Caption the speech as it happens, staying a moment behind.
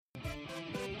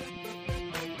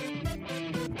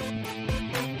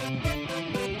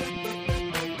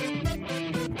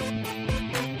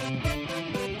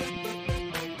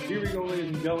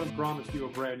and gentlemen, promised you a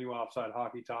brand new Offside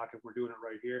Hockey Talk, and we're doing it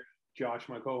right here. Josh,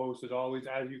 my co-host, as always,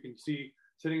 as you can see,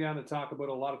 sitting down to talk about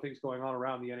a lot of things going on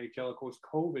around the NHL. Of course,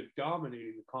 COVID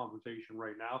dominating the conversation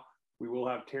right now. We will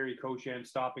have Terry Koshan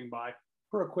stopping by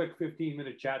for a quick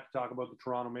 15-minute chat to talk about the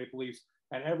Toronto Maple Leafs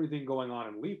and everything going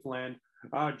on in Leafland.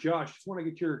 Josh, just want to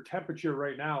get your temperature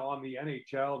right now on the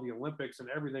NHL, the Olympics, and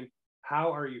everything.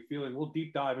 How are you feeling? We'll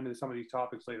deep dive into some of these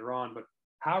topics later on, but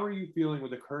how are you feeling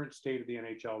with the current state of the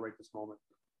NHL right this moment?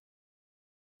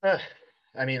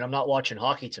 I mean, I'm not watching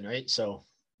hockey tonight, so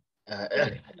I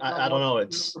don't know.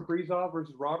 It's Kaprizov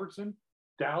versus Robertson,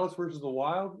 Dallas versus the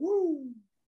Wild. Woo!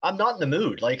 I'm not in the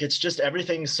mood. Like, it's just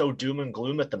everything's so doom and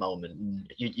gloom at the moment.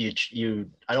 And you.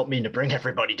 I don't mean to bring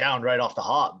everybody down right off the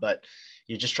hop, but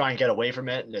you just try and get away from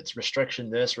it. And it's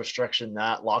restriction this, restriction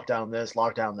that, lockdown this,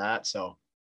 lockdown that. So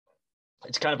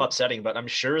it's kind of upsetting, but I'm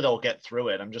sure they'll get through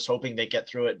it. I'm just hoping they get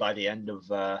through it by the end of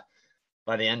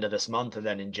this month, and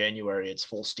then in January it's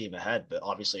full steam ahead. But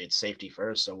obviously it's safety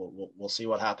first, so we'll see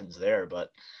what happens there.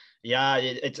 But yeah,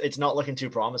 it's not looking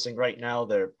too promising right now.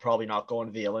 They're probably not going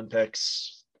to the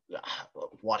Olympics.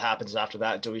 What happens after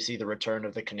that? Do we see the return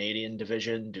of the Canadian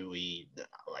division? Do we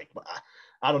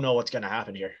I don't know what's going to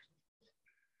happen here.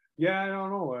 Yeah, I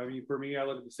don't know. I mean, for me, I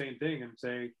look at the same thing and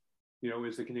say,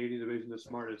 is the Canadian division the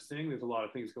smartest thing? There's a lot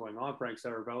of things going on. Frank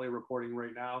Saravelli reporting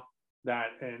right now that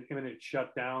an imminent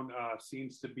shutdown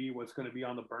seems to be what's going to be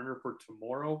on the burner for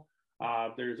tomorrow.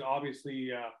 There's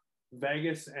obviously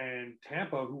Vegas and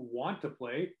Tampa who want to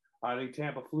play. I think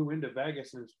Tampa flew into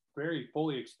Vegas and is very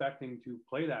fully expecting to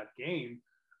play that game.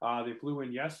 They flew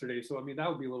in yesterday. So, I mean, that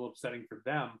would be a little upsetting for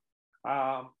them.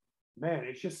 Man,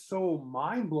 it's just so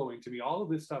mind-blowing to me. All of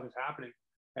this stuff is happening.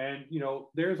 And,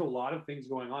 there's a lot of things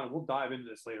going on. And we'll dive into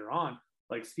this later on.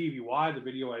 Like Stevie Y, the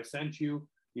video I sent you,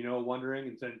 wondering,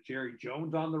 and sent Jerry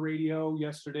Jones on the radio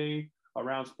yesterday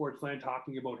around Sportsland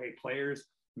talking about, hey, players,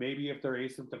 maybe if they're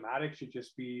asymptomatic, should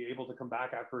just be able to come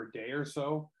back after a day or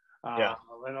so. Yeah.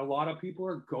 And a lot of people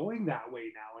are going that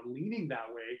way now and leaning that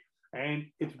way. And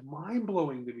it's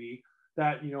mind-blowing to me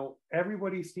that,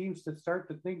 everybody seems to start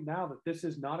to think now that this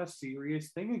is not a serious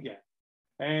thing again.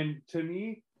 And to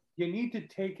me, you need to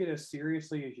take it as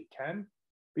seriously as you can,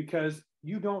 because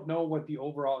you don't know what the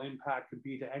overall impact could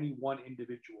be to any one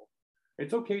individual.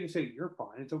 It's okay to say you're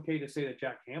fine. It's okay to say that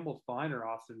Jack Campbell's fine or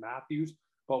Austin Matthews.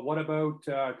 But what about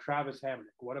Travis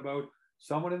Hamonic? What about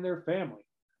someone in their family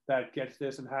that gets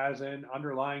this and has an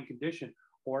underlying condition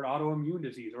or an autoimmune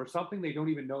disease or something they don't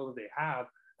even know that they have,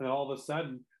 and then all of a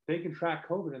sudden they contract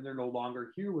COVID and they're no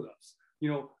longer here with us?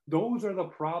 Those are the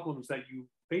problems that you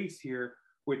face here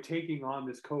with taking on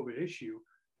this COVID issue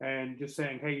and just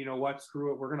saying, hey, you know what,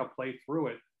 screw it, we're going to play through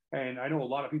it. And I know a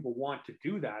lot of people want to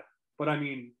do that, but I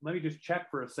mean, let me just check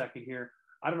for a second here.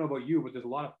 I don't know about you, but there's a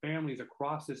lot of families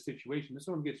across this situation. This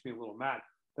one gets me a little mad,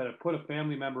 that have put a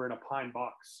family member in a pine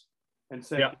box and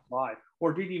said goodbye,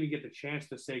 or didn't even get the chance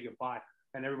to say goodbye.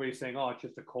 And everybody's saying, oh, it's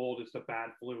just a cold, it's a bad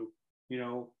flu.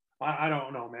 I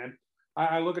don't know, man.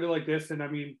 I look at it like this, and I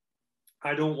mean,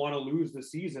 I don't want to lose the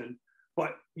season,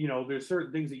 but, there's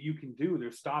certain things that you can do.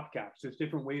 There's stopgaps. There's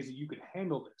different ways that you can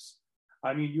handle this.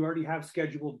 I mean, you already have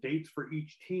scheduled dates for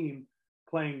each team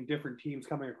playing different teams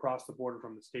coming across the border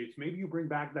from the States. Maybe you bring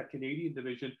back that Canadian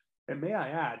division. And may I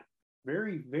add,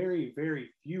 very, very, very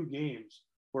few games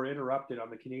were interrupted on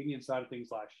the Canadian side of things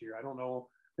last year. I don't know.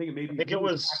 I think it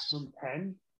was maximum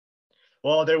 10.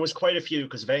 Well, there was quite a few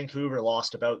because Vancouver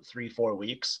lost about 3-4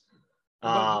 weeks.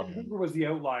 But Vancouver was the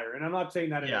outlier. And I'm not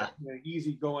saying that in an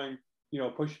easygoing,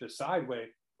 push it aside way,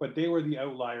 but they were the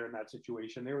outlier in that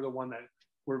situation. They were the one that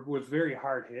was very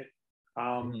hard hit.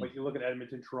 But you look at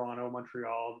Edmonton, Toronto,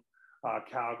 Montreal,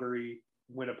 Calgary,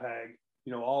 Winnipeg,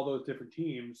 all those different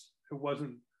teams, it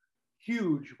wasn't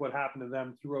huge what happened to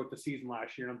them throughout the season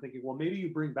last year. And I'm thinking, well, maybe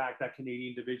you bring back that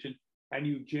Canadian division and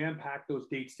you jam pack those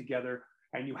dates together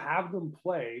and you have them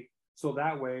play so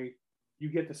that way you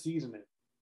get the season in.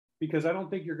 Because I don't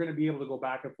think you're going to be able to go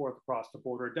back and forth across the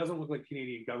border. It doesn't look like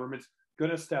Canadian government's going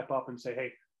to step up and say,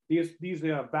 hey, these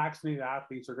vaccinated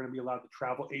athletes are going to be allowed to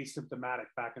travel asymptomatic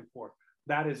back and forth.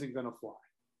 That isn't going to fly.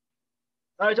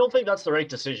 I don't think that's the right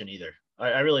decision either.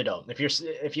 I really don't.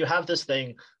 If you have this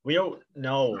thing, we don't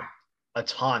know a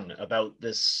ton about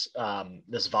this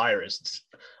this virus. It's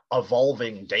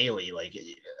evolving daily. Like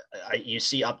you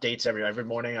see updates every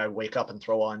morning. I wake up and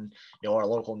throw on our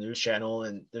local news channel,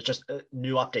 and there's just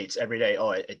new updates every day.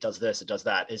 Oh, it does this, it does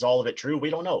that. Is all of it true? We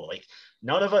don't know. Like,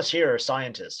 none of us here are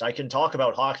scientists. I can talk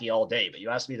about hockey all day, but you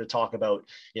ask me to talk about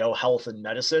health and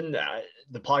medicine,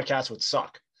 the podcast would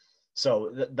suck.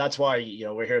 So that's why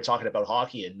we're here talking about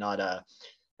hockey and not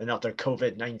other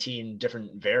COVID-19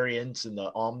 different variants and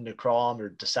the Omicron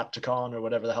or Decepticon or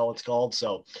whatever the hell it's called.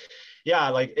 So yeah,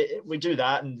 like we do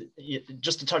that. And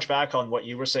just to touch back on what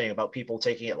you were saying about people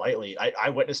taking it lightly, I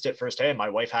witnessed it firsthand. My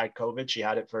wife had COVID. She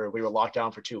had it we were locked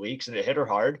down for 2 weeks and it hit her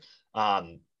hard.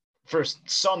 First,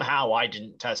 somehow I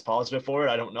didn't test positive for it.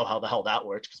 I don't know how the hell that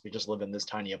works because we just live in this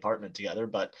tiny apartment together,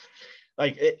 but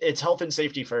like it's health and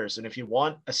safety first. And if you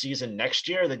want a season next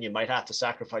year, then you might have to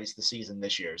sacrifice the season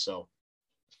this year. So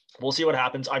we'll see what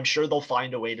happens. I'm sure they'll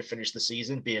find a way to finish the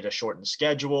season, be it a shortened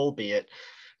schedule, be it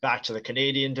back to the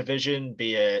Canadian division,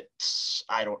 be it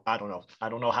I don't know. I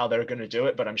don't know how they're going to do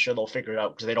it, but I'm sure they'll figure it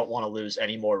out because they don't want to lose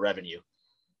any more revenue.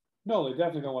 No, they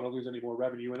definitely don't want to lose any more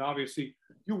revenue. And obviously,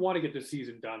 you want to get the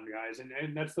season done, guys.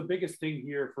 And that's the biggest thing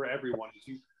here for everyone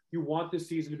is you want this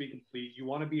season to be complete. You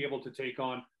want to be able to take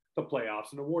on the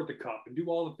playoffs and award the cup and do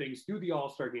all the things, do the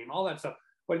All-Star game, all that stuff.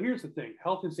 But here's the thing.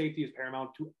 Health and safety is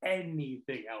paramount to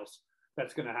anything else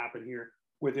that's going to happen here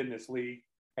within this league.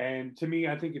 And to me,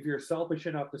 I think if you're selfish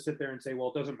enough to sit there and say,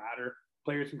 well, it doesn't matter,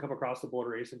 players can come across the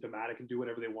border asymptomatic and do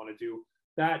whatever they want to do,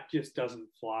 that just doesn't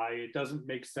fly. It doesn't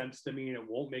make sense to me, and it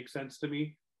won't make sense to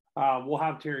me. We'll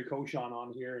have Terry Koshan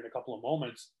on here in a couple of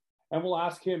moments, and we'll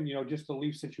ask him, just the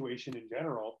Leaf situation in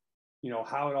general,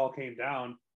 how it all came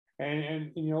down,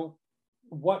 and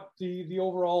what the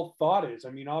overall thought is. I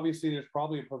mean, obviously, there's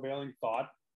probably a prevailing thought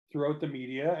throughout the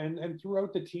media and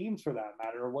throughout the teams, for that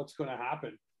matter, of what's going to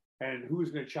happen and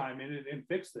who's going to chime in and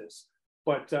fix this.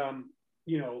 But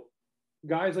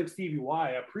guys like Stevie Y,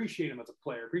 I appreciate him as a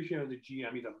player, appreciate him as a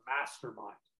GM. He's a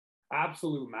mastermind,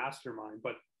 absolute mastermind.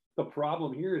 But the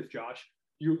problem here is, Josh,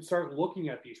 you start looking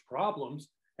at these problems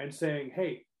and saying,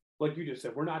 hey, like you just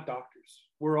said, we're not doctors.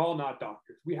 We're all not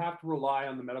doctors. We have to rely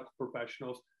on the medical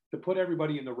professionals to put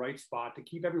everybody in the right spot, to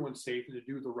keep everyone safe and to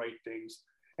do the right things.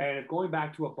 And if going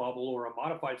back to a bubble or a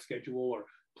modified schedule or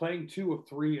playing 2 of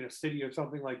 3 in a city or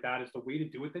something like that is the way to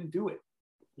do it, then do it,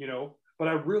 But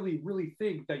I really, really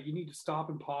think that you need to stop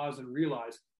and pause and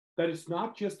realize that it's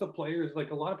not just the players.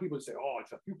 Like a lot of people say, oh,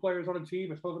 it's a few players on a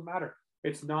team, it doesn't matter.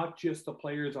 It's not just the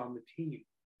players on the team.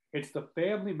 It's the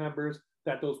family members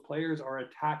that those players are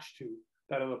attached to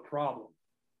that are the problem,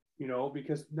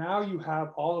 because now you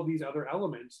have all of these other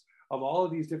elements of all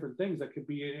of these different things that could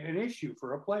be an issue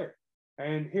for a player.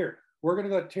 And here, we're going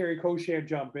to let Terry Koshan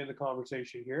jump in the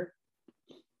conversation here.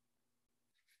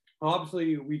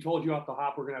 Obviously, we told you off the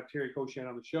hop we're going to have Terry Koshan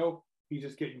on the show. He's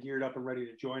just getting geared up and ready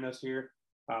to join us here.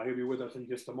 He'll be with us in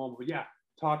just a moment. But yeah,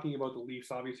 talking about the Leafs,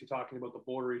 obviously talking about the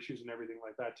border issues and everything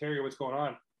like that. Terry, what's going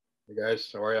on? Hey guys,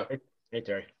 how are you? Hey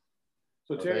Terry.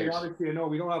 So Terry, obviously, I know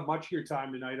we don't have much of your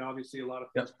time tonight. Obviously, a lot of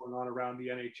things going on around the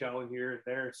NHL and here and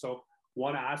there. So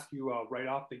want to ask you right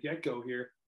off the get-go here,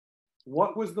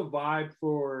 what was the vibe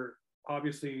for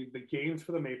obviously the games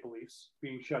for the Maple Leafs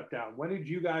being shut down? When did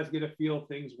you guys get a feel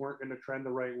things weren't going to trend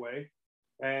the right way?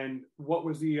 And what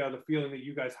was the feeling that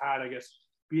you guys had, I guess,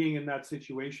 being in that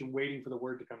situation, waiting for the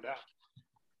word to come down?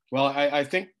 Well, I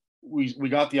think we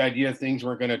got the idea things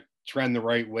weren't going to trend the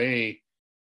right way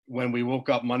when we woke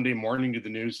up Monday morning to the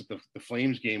news that the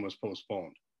Flames game was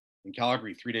postponed in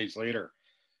Calgary 3 days later.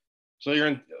 So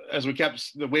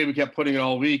the way we kept putting it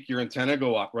all week, your antenna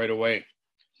go up right away.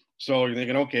 So you're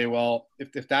thinking, okay, well,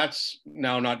 if that's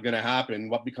now not going to happen,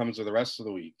 what becomes of the rest of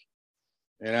the week?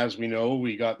 And as we know,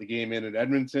 we got the game in at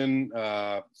Edmonton,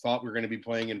 thought we were going to be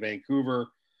playing in Vancouver.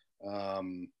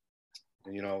 And,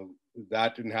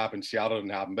 that didn't happen. Seattle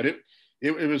didn't happen, but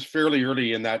it was fairly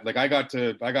early in that. Like I got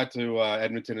to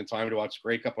Edmonton in time to watch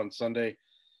Grey Cup on Sunday.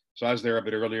 So I was there a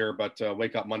bit earlier, but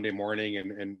wake up Monday morning.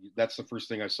 And that's the first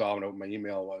thing I saw when I opened my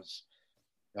email was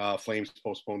Flames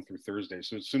postponed through Thursday.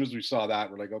 So as soon as we saw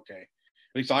that, we're like, okay,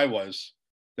 at least I was,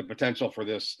 the potential for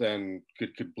this then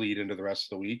could bleed into the rest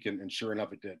of the week. And sure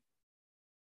enough, it did.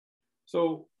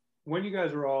 So when you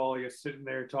guys are all, I guess, sitting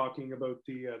there talking about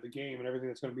the game and everything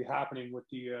that's going to be happening with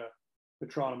the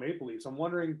Toronto Maple Leafs, I'm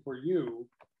wondering for you,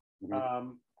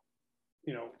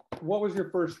 what was your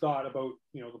first thought about,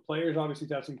 the players obviously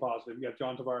testing positive? You have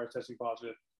John Tavares testing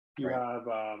positive. You have,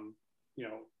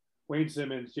 Wayne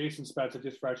Simmons, Jason Spezza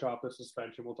just fresh off the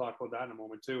suspension. We'll talk about that in a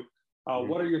moment too.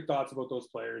 What are your thoughts about those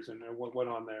players and what went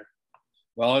on there?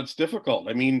 Well, it's difficult.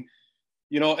 I mean,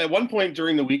 at one point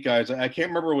during the week, guys, I can't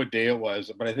remember what day it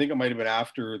was, but I think it might have been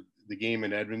after the game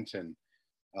in Edmonton.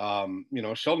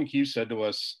 Sheldon Keefe said to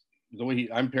us, the way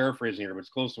I'm paraphrasing here, but it's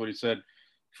close to what he said.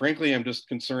 Frankly, I'm just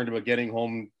concerned about getting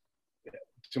home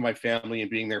to my family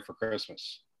and being there for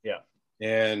Christmas. Yeah.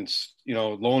 And,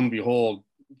 lo and behold,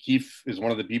 Keefe is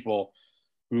one of the people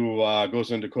who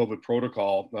goes into COVID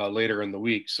protocol later in the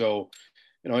week. So,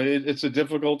 it's a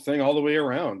difficult thing all the way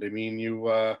around. I mean,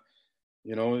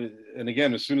 And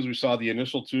again, as soon as we saw the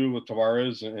initial two with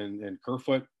Tavares and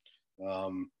Kerfoot,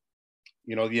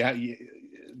 you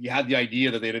had the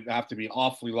idea that they'd have to be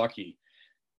awfully lucky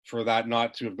for that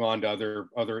not to have gone to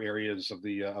other areas of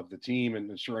the team.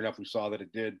 And sure enough, we saw that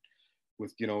it did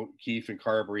with, Keefe and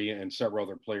Carberry and several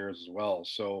other players as well.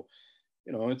 So,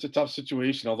 it's a tough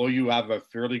situation, although you have a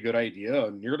fairly good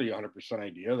idea, nearly 100%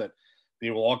 idea that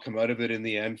they will all come out of it in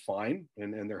the end fine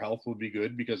and their health will be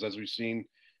good, because as we've seen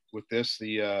with this,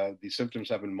 the symptoms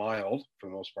have been mild for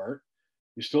the most part.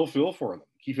 You still feel for them.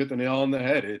 Keith hit the nail on the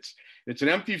head. It's an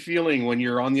empty feeling when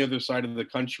you're on the other side of the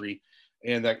country,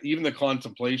 and that even the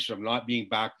contemplation of not being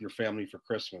back with your family for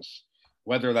Christmas,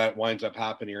 whether that winds up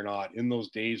happening or not, in those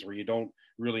days where you don't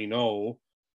really know,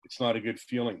 it's not a good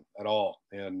feeling at all.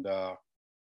 And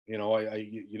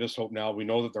you just hope now. We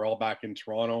know that they're all back in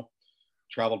Toronto,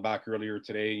 traveled back earlier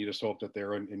today. You just hope that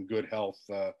they're in good health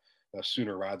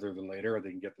sooner rather than later, or they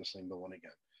can get this thing going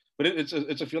again. But it's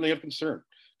a feeling of concern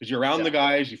because you're around the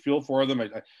guys, you feel for them.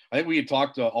 I think we had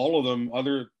talked to all of them.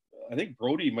 I think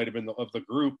Brody might have been of the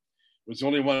group, was the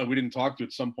only one we didn't talk to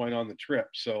at some point on the trip.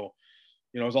 So,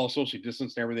 it was all socially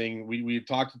distanced and everything. We had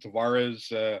talked to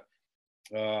Tavares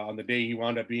on the day he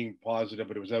wound up being positive,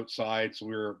 but it was outside, so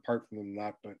we were apart from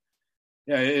that. But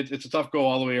yeah, it's a tough go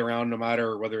all the way around, no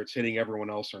matter whether it's hitting everyone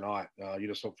else or not. You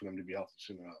just hope for them to be healthy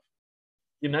soon enough.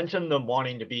 You mentioned them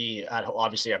wanting to be at home.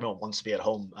 Obviously, everyone wants to be at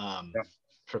home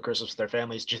for Christmas with their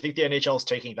families. Do you think the NHL is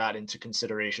taking that into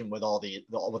consideration with all the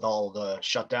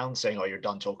shutdowns, saying, "Oh, you're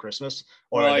done till Christmas,"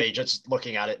 or are they just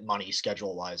looking at it money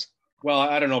schedule wise? Well,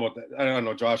 I don't know about that. I don't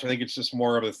know, Josh. I think it's just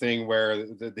more of a thing where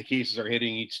the cases are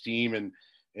hitting each team, and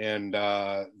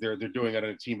they're doing it on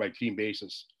a team by team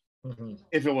basis. Mm-hmm.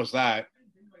 If it was that,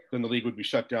 then the league would be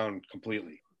shut down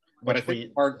completely. But do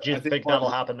you think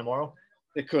that'll happen tomorrow?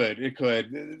 It could.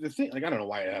 The thing, I don't know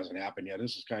why it hasn't happened yet.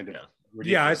 This is kind of ridiculous.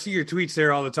 Yeah, I see your tweets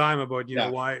there all the time about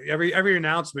why every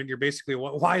announcement you're basically,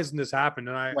 why hasn't this happened?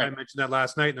 And I mentioned that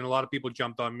last night, and then a lot of people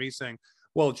jumped on me saying,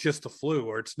 well, it's just the flu,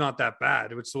 or it's not that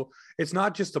bad. It's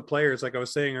not just the players, like I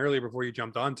was saying earlier before you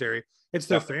jumped on, Terry. It's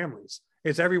their families.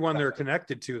 It's everyone they're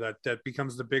connected to that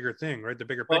becomes the bigger thing, right? The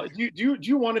bigger picture. Do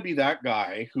you want to be that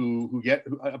guy who get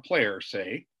a player,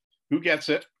 say, who gets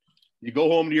it? You go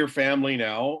home to your family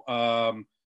now.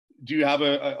 Do you have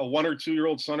a 1 or 2 year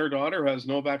old son or daughter who has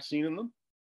no vaccine in them?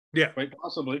 Yeah, quite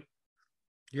possibly.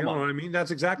 You know what I mean?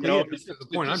 That's exactly it. That's the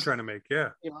point I'm trying to make. Yeah.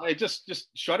 Just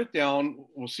shut it down.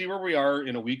 We'll see where we are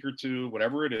in a week or two,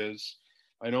 whatever it is.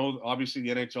 I know obviously the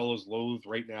NHL is loath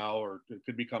right now, or it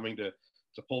could be coming to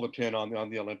pull the pin on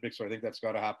the Olympics. So I think that's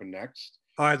got to happen next.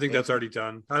 I think that's already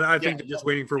done. I think they're just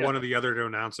waiting for one or the other to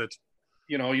announce it.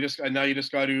 You just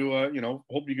got to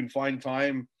hope you can find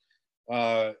time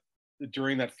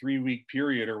during that 3-week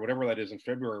period or whatever that is in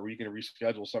February where you can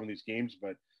reschedule some of these games.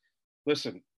 But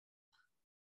listen,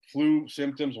 flu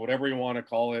symptoms, whatever you want to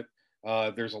call it,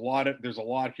 there's a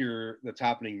lot here that's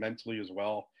happening mentally as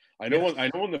well. I know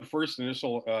when the first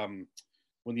initial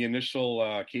when the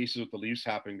initial cases with the Leafs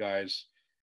happened, guys,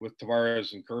 with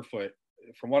Tavares and Kerfoot,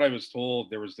 from what I was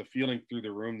told, there was the feeling through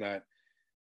the room that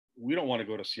we don't want to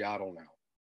go to Seattle now.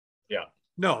 Yeah.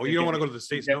 No, you don't want to go to the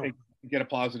States. Get a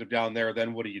positive down there.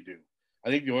 Then what do you do? I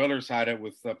think the Oilers had it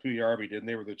with Puyarvi, didn't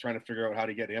they? Where they're trying to figure out how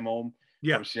to get him home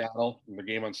from Seattle in the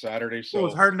game on Saturday. So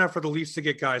it's hard enough for the Leafs to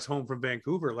get guys home from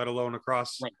Vancouver, let alone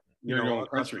across,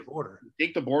 across the border.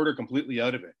 Take the border completely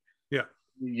out of it. Yeah.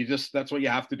 That's what you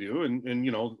have to do.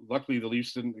 And luckily the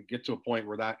Leafs didn't get to a point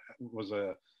where that was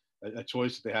a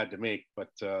choice that they had to make. But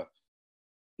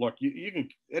look,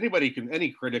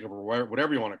 any critic or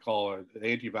whatever you want to call it,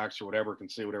 anti-vax or whatever, can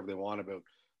say whatever they want about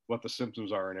what the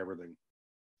symptoms are and everything.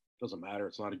 Doesn't matter.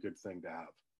 It's not a good thing to have,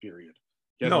 period.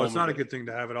 No, it's not a good thing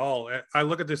to have at all. I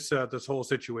look at this whole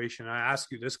situation. I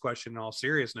ask you this question in all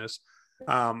seriousness.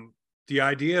 The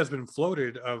idea has been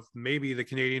floated of maybe the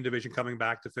Canadian division coming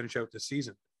back to finish out the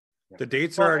season. Yeah. The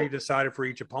dates are already decided for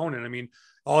each opponent. I mean,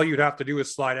 all you'd have to do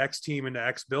is slide X team into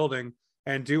X building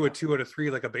and do a 2 out of 3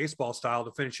 like a baseball style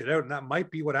to finish it out. And that might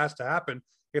be what has to happen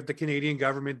if the Canadian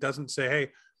government doesn't say,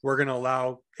 hey, we're going to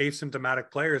allow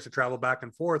asymptomatic players to travel back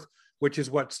and forth, which is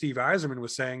what Steve Yzerman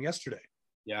was saying yesterday.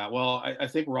 Yeah, well, I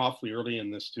think we're awfully early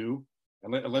in this too.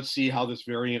 And let's see how this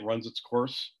variant runs its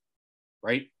course,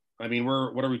 right? I mean,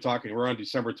 what are we talking? We're on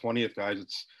December 20th, guys.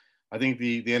 I think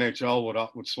the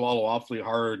NHL would swallow awfully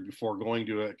hard before going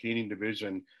to a Canadian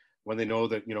division when they know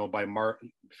that, by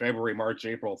February, March,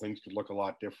 April, things could look a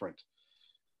lot different.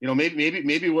 Maybe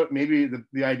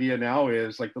the idea now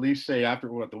is, like the Leafs say,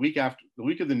 the week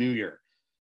of the New Year,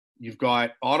 you've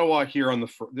got Ottawa here on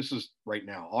this is right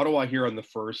now, Ottawa here on the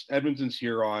 1st, Edmonton's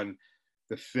here on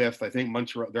the 5th. I think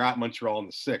Montreal, they're at Montreal on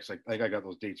the 6th. I think I got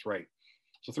those dates right.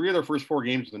 So 3 of their first 4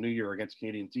 games of the new year against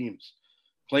Canadian teams.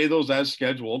 Play those as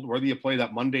scheduled. Whether you play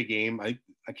that Monday game, I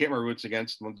can't remember who it's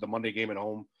against, the Monday game at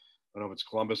home. I don't know if it's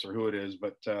Columbus or who it is,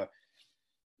 but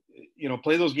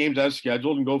play those games as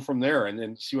scheduled and go from there, and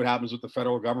then see what happens with the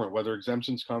federal government, whether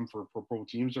exemptions come for pro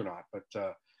teams or not.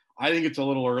 But I think it's a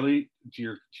little early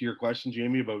to your question,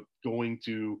 Jamie, about going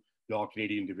to the All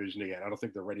Canadian division again. I don't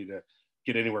think they're ready to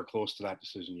get anywhere close to that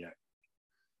decision yet.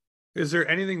 Is there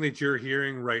anything that you're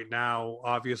hearing right now,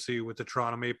 obviously with the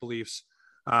Toronto Maple Leafs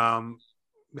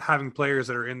having players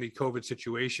that are in the COVID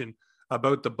situation,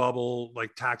 about the bubble,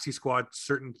 like taxi squad,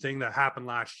 certain thing that happened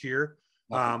last year?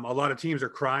 A lot of teams are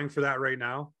crying for that right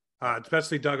now,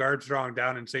 especially Doug Armstrong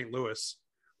down in St. Louis,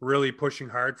 really pushing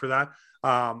hard for that.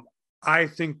 I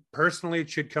think personally it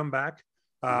should come back.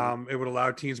 It would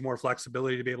allow teams more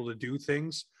flexibility to be able to do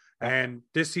things. And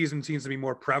this season seems to be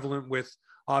more prevalent with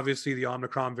obviously the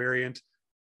Omicron variant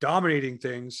dominating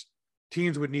things.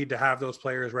 Teams would need to have those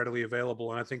players readily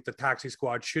available. And I think the taxi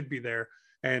squad should be there.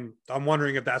 And I'm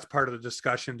wondering if that's part of the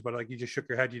discussions, but like you just shook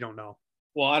your head, you don't know.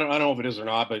 Well, I don't know if it is or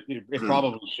not, but it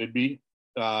probably should be.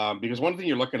 Because one thing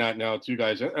you're looking at now too,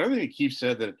 guys, another thing Keith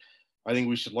said that I think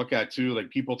we should look at too, like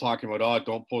people talking about,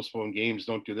 don't postpone games,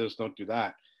 don't do this, don't do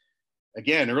that.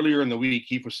 Again, earlier in the week,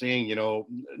 Keith was saying,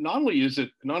 not only is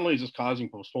this causing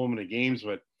postponement of games,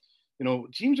 but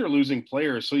teams are losing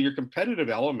players, so your competitive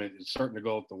element is starting to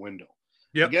go out the window.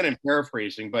 Yep. Again, I'm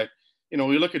paraphrasing, but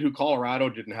we look at who Colorado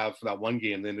didn't have for that one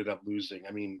game, they ended up losing.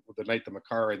 I mean, with the night that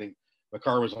Makar, I think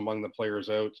Makar was among the players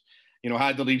out.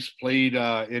 Had the Leafs played,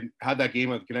 had that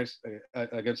game against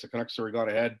the Canucks where we got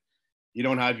ahead, you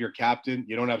don't have your captain,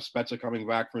 you don't have Spezza coming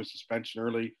back from suspension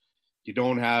early. You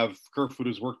don't have Kerfoot,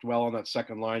 who's worked well on that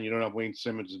second line. You don't have Wayne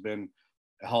Simmons, who's been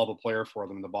a hell of a player for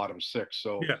them in the bottom 6.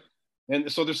 So,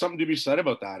 and so there's something to be said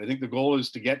about that. I think the goal is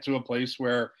to get to a place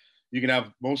where you can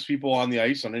have most people on the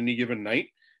ice on any given night.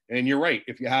 And you're right.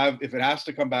 If it has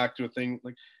to come back to a thing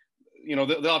like,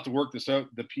 they'll have to work this out,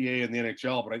 the PA and the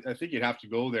NHL, but I think you'd have to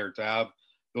go there to have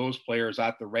those players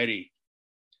at the ready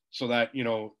so that,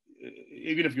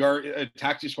 even if you are a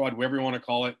taxi squad, whatever you want to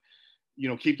call it,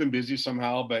 keep them busy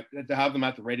somehow, but to have them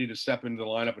at the ready to step into the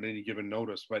lineup at any given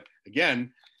notice. But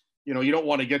again, you don't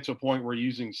want to get to a point where you're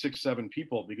using 6-7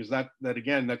 people, because that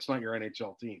again, that's not your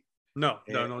NHL team. No,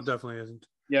 definitely isn't.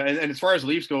 Yeah. And as far as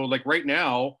Leafs go, like right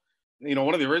now,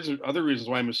 one of the other reasons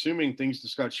why I'm assuming things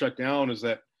just got shut down is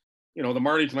that, the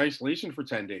Marlies in isolation for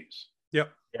 10 days.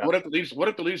 Yep. Yeah. What if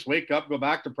the Leafs wake up, go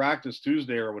back to practice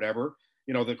Tuesday or whatever,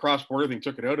 the cross-border thing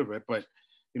took it out of it, but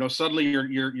suddenly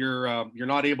you're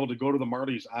not able to go to the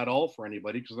Marlies at all for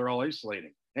anybody because they're all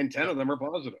isolating, and 10 of them are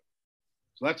positive.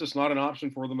 So that's just not an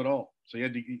option for them at all. So you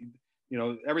had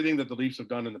to, everything that the Leafs have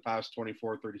done in the past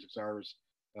 24, 36 hours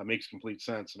makes complete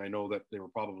sense. And I know that they were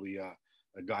probably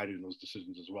guided in those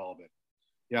decisions as well. But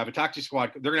yeah, the taxi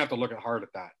squad, they're gonna have to look hard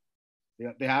at that.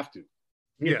 Yeah, they have to.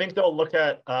 You think they'll look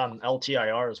at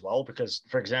LTIR as well? Because,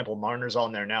 for example, Marner's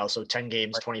on there now, so 10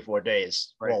 games, 24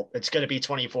 days. Right. Well, it's going to be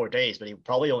 24 days, but he'll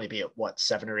probably only be at,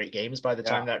 7 or 8 games by the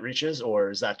time that reaches? Or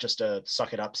is that just a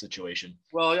suck-it-up situation?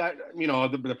 Well,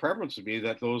 the preference would be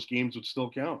that those games would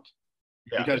still count.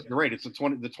 Yeah. Because you're right, it's the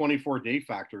 24-day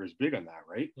factor is big on that,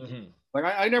 right? Mm-hmm. Like,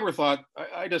 I never thought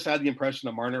 – I just had the impression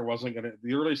that Marner wasn't going to –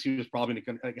 the earliest he was probably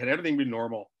going to – had everything been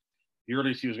normal – the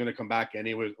earliest he was going to come back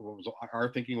anyway.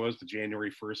 Our thinking was the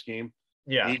January 1st game.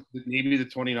 Yeah. Maybe the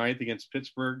 29th against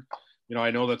Pittsburgh. I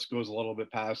know that goes a little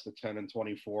bit past the 10 and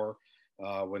 24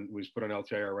 when we put on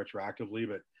LTIR retroactively.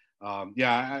 But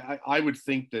I would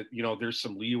think that, there's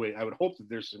some leeway. I would hope that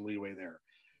there's some leeway there,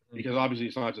 because obviously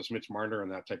it's not just Mitch Marner in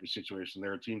that type of situation.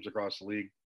 There are teams across the league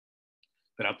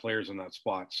that have players in that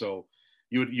spot. So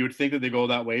you would think that they go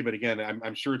that way. But again,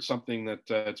 I'm sure it's something that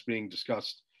it's being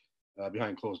discussed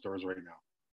behind closed doors right now.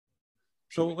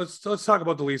 So let's talk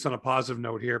about the Leafs on a positive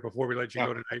note here before we let you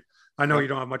go tonight. I know you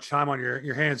don't have much time on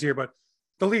your hands here, but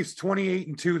the Leafs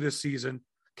 28-2 this season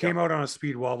came out on a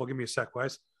speed wall. Well, give me a sec,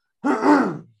 Wes.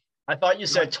 I thought you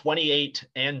said 28-2.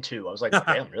 I was like,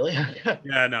 damn, really?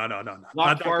 Yeah, no. Not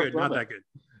that good. Not that good.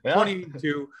 Yeah.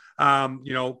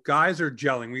 28-2. Guys are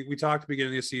gelling. We talked at the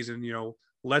beginning of the season,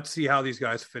 let's see how these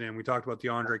guys fit in. We talked about the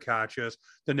Andre Kachas,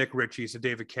 the Nick Ritchies, the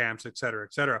David Camps, et cetera,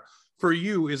 et cetera. For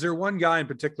you, is there one guy in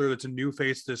particular that's a new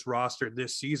face to this roster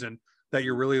this season that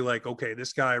you're really like, okay,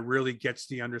 this guy really gets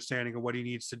the understanding of what he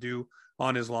needs to do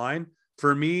on his line?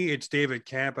 For me, it's David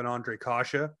Camp and Andre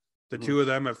Kachas. The two of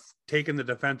them have taken the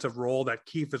defensive role that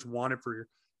Keefe has wanted for,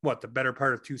 the better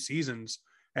part of 2 seasons,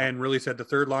 and really said the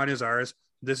third line is ours.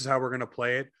 This is how we're going to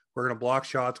play it. We're going to block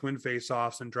shots, win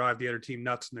faceoffs, and drive the other team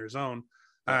nuts in their zone.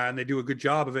 and they do a good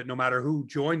job of it no matter who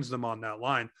joins them on that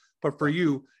line. But for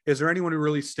you, is there anyone who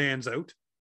really stands out?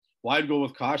 Well, I'd go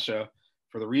with Kosha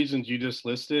for the reasons you just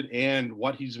listed and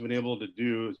what he's been able to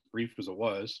do, as brief as it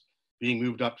was, being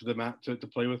moved up to the to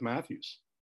play with Matthews.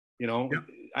 You know, Yep.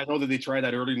 I know that they tried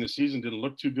that early in the season, didn't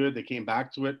look too good. They came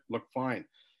back to it, looked fine.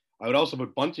 I would also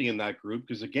put Bunting in that group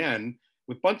because, again,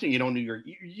 with Bunting, you don't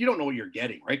know what you're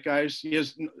getting, right, guys? He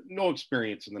has no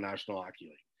experience in the National Hockey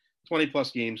League. 20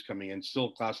 plus games coming in,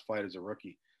 still classified as a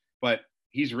rookie, but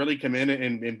he's really come in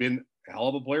and been a hell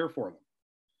of a player for them.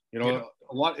 You know, Yeah.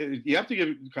 a lot. You have to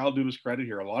give Kyle Dubas credit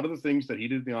here. A lot of the things that he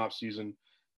did in the offseason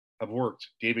have worked.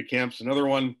 David Kemp's another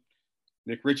one.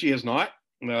 Nick Ritchie has not.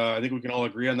 I think we can all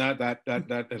agree on that.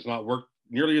 That has not worked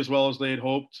nearly as well as they had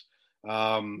hoped.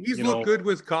 He's looked good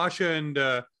with Kasha and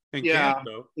yeah, Camp,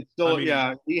 though. it's still, I mean,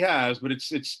 yeah, he has, but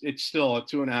it's still a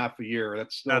 2.5 a year.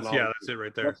 That's still that's it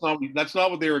right there. That's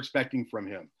not what they were expecting from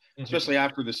him, Mhm. especially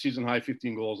after the season high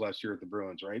 15 goals last year at the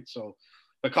Bruins, right? So,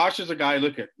 but Kasha's a guy.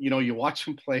 Look at, you watch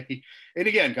him play, and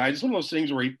again, guys, it's one of those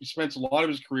things where he spends a lot of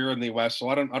his career in the West. So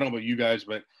I don't know about you guys,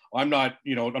 but I'm not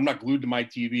glued to my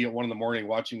TV at 1 a.m.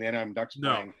 watching the Anaheim Ducks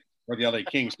playing or the LA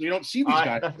Kings. So you don't see these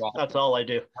guys. That's all I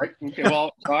do. Right? Okay.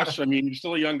 Well, Josh, I mean, you're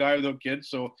still a young guy without kids,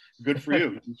 so good for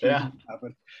you. Yeah.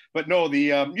 But no,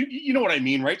 you know what I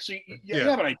mean, right? So you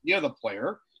have an idea of the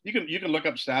player. You can look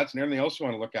up stats and everything else you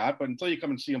want to look at, but until you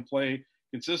come and see him play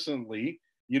consistently,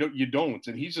 you don't.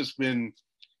 And he's just been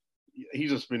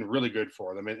really good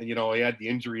for them. And he had the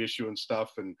injury issue and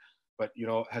stuff, but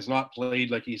has not played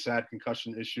like he's had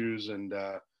concussion issues. And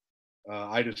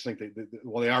I just think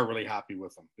they are really happy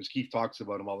with him because Keith talks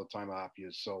about him all the time, how happy he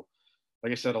is. So,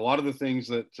 like I said, a lot of the things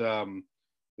that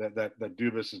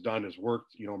Dubas has done has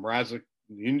worked. Mrazek,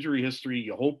 the injury history,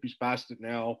 you hope he's past it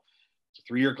now. It's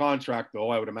a 3-year contract, though.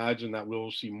 I would imagine that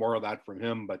we'll see more of that from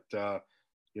him. But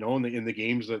in the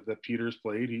games that Peter's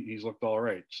played, he's looked all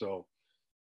right. So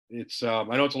it's I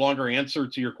know it's a longer answer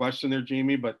to your question there,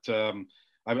 Jamie, but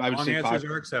I would say answers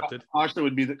are accepted. Kosha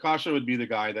would be the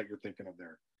guy that you're thinking of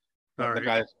there. The right.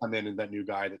 guy that's come in and that new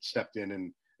guy that stepped in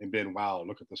and been, wow,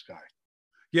 look at this guy.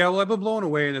 Yeah, well, I've been blown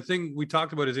away. And the thing we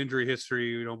talked about his injury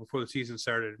history, before the season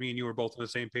started, me and you were both on the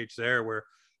same page there, where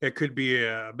it could be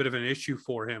a bit of an issue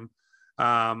for him.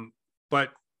 But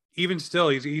even still,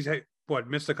 he's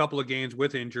missed a couple of games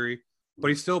with injury, but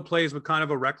he still plays with kind of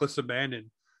a reckless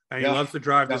abandon. And he loves to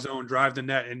drive the zone, drive the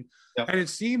net. And it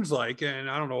seems like,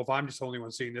 and I don't know if I'm just the only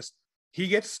one seeing this, he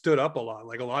gets stood up a lot.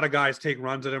 Like a lot of guys take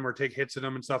runs at him or take hits at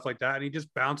him and stuff like that. And he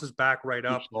just bounces back right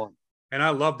up. And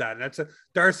I love that. And that's a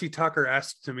Darcy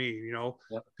Tucker-esque to me,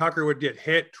 Tucker would get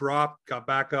hit, drop, got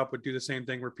back up, would do the same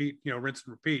thing, repeat, rinse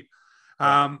and repeat.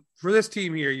 For this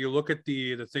team here, you look at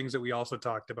the things that we also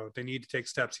talked about. They need to take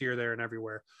steps here, there, and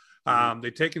everywhere.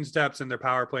 They've taken steps in their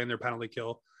power play and their penalty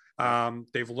kill.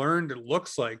 They've learned, it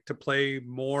looks like, to play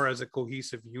more as a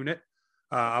cohesive unit.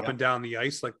 Up and down the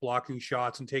ice, like blocking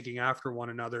shots and taking after one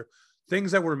another.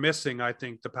 Things that were missing, I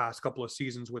think, the past couple of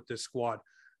seasons with this squad.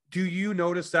 Do you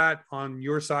notice that on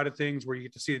your side of things where you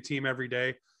get to see the team every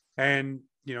day? And,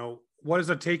 what is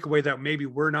a takeaway that maybe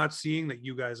we're not seeing that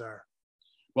you guys are?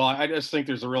 Well, I just think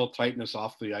there's a real tightness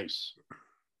off the ice.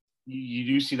 You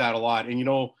do see that a lot.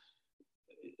 And,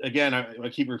 again, I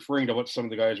keep referring to what some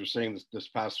of the guys were saying this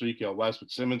past week out west,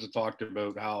 but Simmons had talked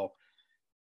about how,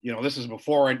 this is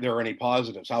before there are any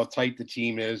positives, how tight the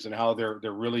team is and how they're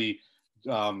really,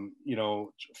 they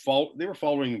were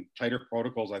following tighter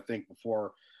protocols, I think,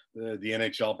 before the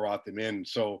NHL brought them in.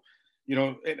 So,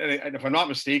 and if I'm not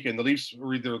mistaken, the Leafs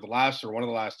were either the last or one of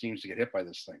the last teams to get hit by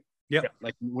this thing. Yeah.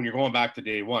 Like when you're going back to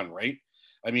day one, right?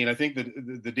 I mean, I think that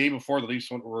the day before the Leafs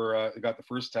got the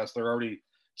first test, there are already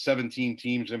 17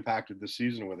 teams impacted this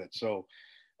season with it. So,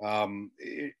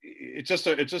 it's just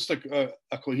a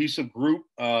cohesive group.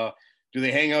 Do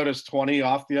they hang out as 20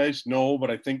 off the ice? No,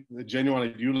 but I think they genuinely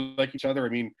do like each other. I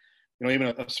mean, even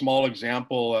a small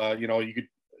example, you could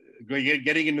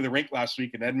getting into the rink last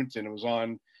week in Edmonton. It was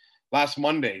on last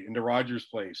Monday into Rogers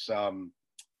Place.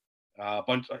 A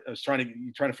bunch. I was trying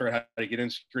to figure out how to get in.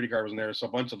 Security guard wasn't there, so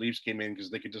a bunch of Leafs came in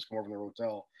because they could just come over from their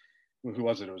hotel. Who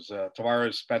was it? It was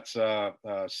Tavares, Spezza,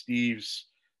 Steves,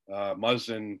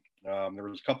 Muzzin. There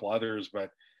was a couple others,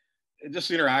 but just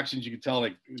the interactions, you could tell,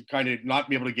 like, kind of not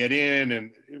be able to get in,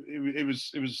 and it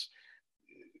was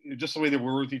just the way they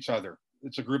were with each other.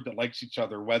 It's a group that likes each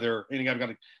other. Whether anything I've got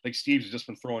like Steve's just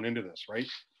been thrown into this, right?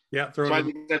 Yeah, so I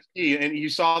think that's key. And you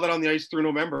saw that on the ice through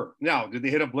November. Now, did they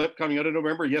hit a blip coming out of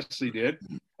November? Yes, they did.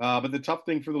 But the tough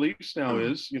thing for the Leafs now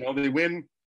is, they win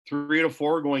 3 out of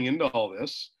 4 going into all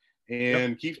this,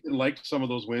 and Keith didn't like some of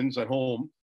those wins at home.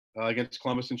 against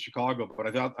Columbus and Chicago,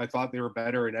 but I thought they were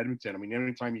better in Edmonton. I mean,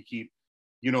 anytime you keep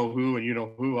you know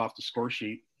who off the score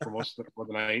sheet for most of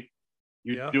the night,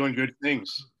 you're doing good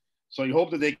things. So you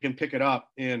hope that they can pick it up,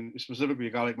 and specifically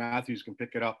a guy like Matthews can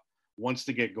pick it up once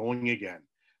they get going again.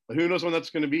 But who knows when that's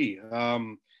going to be?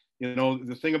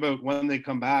 The thing about when they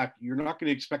come back, you're not going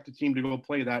to expect the team to go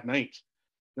play that night.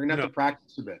 They're going to have to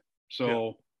practice a bit.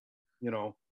 So,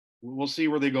 we'll see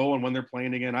where they go and when they're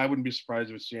playing again. I wouldn't be surprised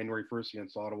if it's January 1st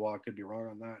against Ottawa. I could be wrong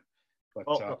on that. But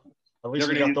at least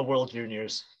we got the World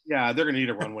Juniors. Yeah, they're going to need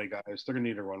a runway, guys. They're going to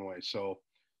need a runway. So,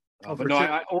 but no,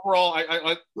 sure. Overall,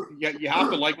 you have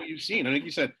to like what you've seen. I think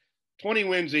you said 20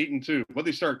 wins, 8-2. What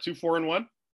they start 2-4-1,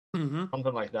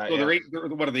 something like that.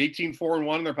 So what are they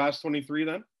 18-4-1 in their past 23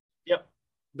 then? Yep,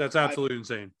 that's absolutely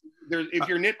insane. If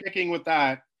you're nitpicking with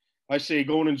that, I say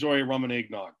go and enjoy a rum and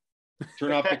eggnog.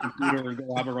 Turn off the computer and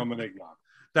go have a rum and eggnog.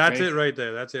 That's it right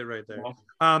there. That's it right there.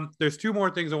 There's two more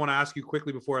things I want to ask you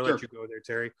quickly before I let you go there,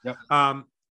 Terry. Yep. John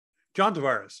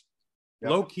Tavares,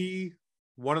 low key,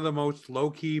 one of the most low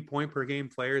key point per game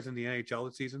players in the NHL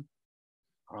this season.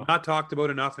 Not talked about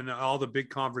enough in all the big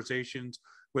conversations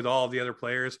with all of the other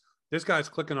players. This guy's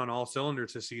clicking on all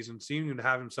cylinders this season, seeming to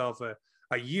have himself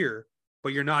a year,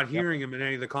 but you're not hearing him in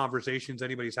any of the conversations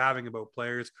anybody's having about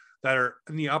players that are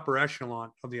in the upper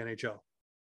echelon of the NHL.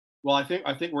 Well, I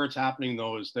think where it's happening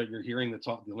though is that you're hearing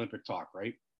the Olympic talk,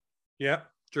 right? Yeah,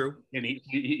 true. And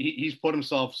he's put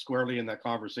himself squarely in that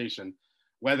conversation.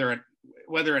 Whether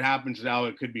it happens now,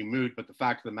 it could be moot. But the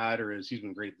fact of the matter is, he's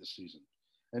been great this season.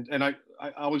 And I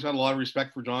always had a lot of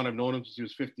respect for John. I've known him since he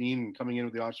was 15 and coming in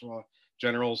with the Oshawa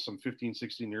Generals some 15,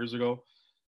 16 years ago.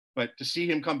 But to see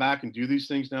him come back and do these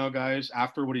things now, guys,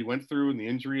 after what he went through and the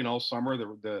injury and all summer,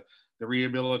 the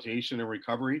rehabilitation and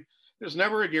recovery, there's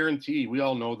never a guarantee. We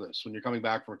all know this when you're coming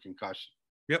back from a concussion.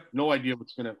 Yep. No idea what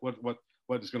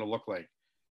it's gonna look like.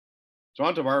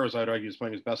 John Tavares, I'd argue, is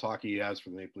playing his best hockey he has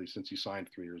for the Maple Leafs since he signed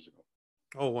 3 years ago.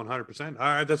 Oh, 100%. All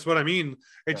right, that's what I mean.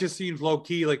 It just seems low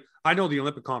key. Like, I know the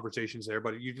Olympic conversation's there,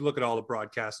 but you look at all the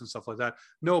broadcasts and stuff like that.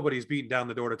 Nobody's beating down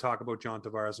the door to talk about John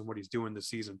Tavares and what he's doing this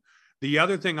season. The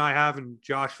other thing I have, and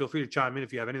Josh, feel free to chime in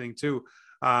if you have anything too.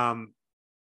 Ilya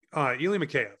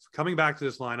Mikheyev coming back to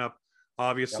this lineup.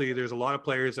 Obviously, there's a lot of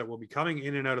players that will be coming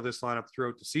in and out of this lineup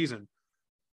throughout the season.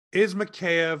 Is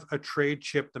Mikheyev a trade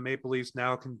chip the Maple Leafs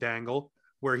now can dangle,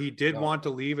 where he did want to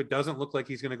leave? It doesn't look like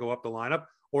he's going to go up the lineup.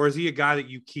 Or is he a guy that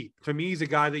you keep? To me, he's a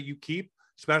guy that you keep,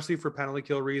 especially for penalty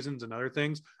kill reasons and other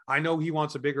things. I know he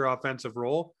wants a bigger offensive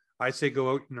role. I say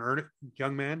go out and earn it,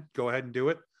 young man. Go ahead and do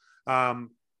it.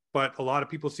 But a lot of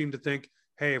people seem to think,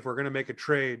 hey, if we're going to make a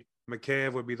trade,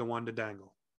 Mikheyev would be the one to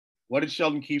dangle. What did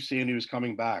Sheldon Keefe say when he was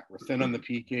coming back? We're thin on the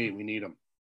PK. We need him.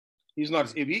 He's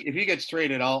not. If he gets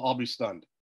traded, I'll be stunned.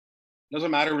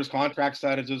 Doesn't matter what his contract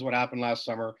status is. What happened last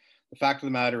summer? The fact of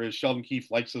the matter is, Sheldon Keefe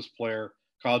likes this player.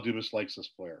 Kyle Dubas likes this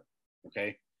player.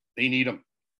 Okay, they need him.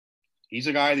 He's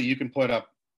a guy that you can put up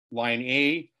line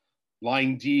A,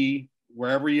 line D,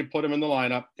 wherever you put him in the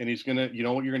lineup, and he's gonna. You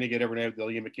know what you're gonna get every night with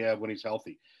Ilya Mikheyev when he's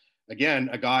healthy. Again,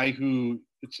 a guy who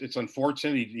it's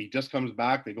unfortunate he just comes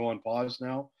back. They go on pause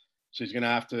now. So he's going to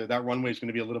have to, that runway is going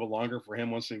to be a little bit longer for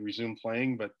him once they resume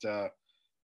playing. But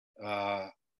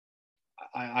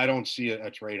I don't see a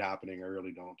trade happening. I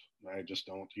really don't. I just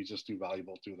don't. He's just too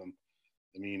valuable to them.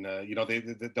 I mean,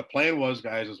 the plan was,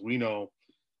 guys, as we know,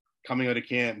 coming out of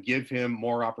camp, give him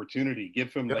more opportunity.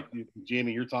 Give him, like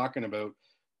Jamie, you're talking about,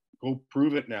 go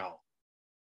prove it now.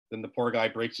 Then the poor guy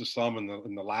breaks his thumb in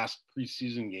the last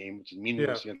preseason game, which is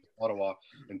meaningless against Ottawa,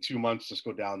 and 2 months just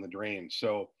go down the drain.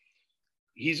 So,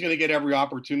 he's going to get every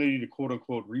opportunity to quote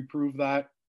unquote reprove that.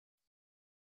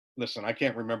 Listen, I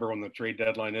can't remember when the trade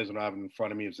deadline is, and I have it in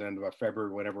front of me. It's the end of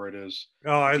February, whatever it is.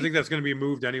 Oh, I think that's going to be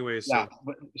moved anyways. So.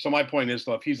 Yeah. So my point is,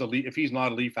 though, if he's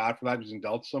not a Leaf after that, he's in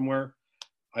dealt somewhere,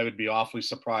 I would be awfully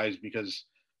surprised, because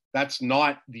that's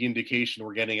not the indication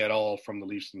we're getting at all from the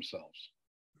Leafs themselves.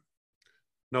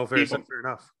 No, fair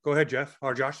enough. Go ahead, Jeff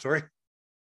or Josh. Sorry.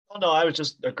 Oh no, I was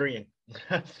just agreeing.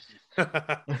 All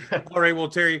right. Well,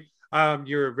 Terry.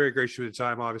 You're very gracious with the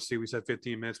time. Obviously, we said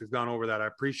 15 minutes. We've gone over that. I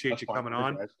appreciate you coming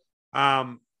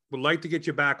on. Would like to get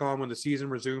you back on when the season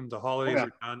resumes. The holidays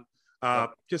are done.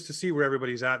 Just to see where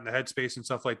everybody's at in the headspace and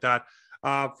stuff like that.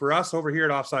 For us over here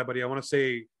at Offside Buddy, I want to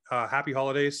say happy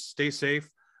holidays. Stay safe.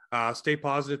 Stay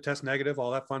positive. Test negative.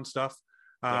 All that fun stuff.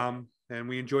 And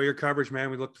we enjoy your coverage,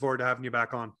 man. We look forward to having you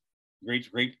back on. Great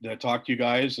to talk to you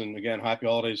guys. And again, happy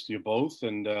holidays to you both.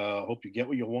 And hope you get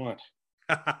what you want.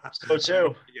 So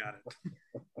too. You got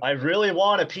it. I really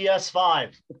want a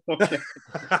PS5. Okay.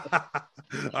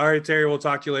 All right, Terry. We'll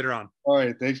talk to you later on. All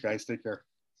right. Thanks, guys. Take care.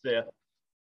 See ya.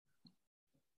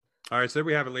 All right, so there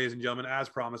we have it, ladies and gentlemen. As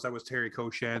promised, that was Terry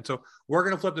Koshan. So we're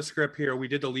going to flip the script here. We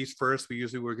did the Leafs first. We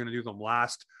usually were going to do them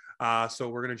last. So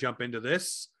we're going to jump into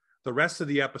this, the rest of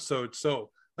the episode. So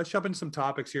let's jump into some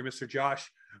topics here, Mr.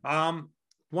 Josh.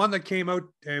 One that came out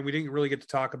and we didn't really get to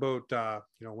talk about,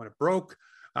 when it broke.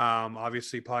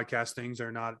 Obviously, podcast things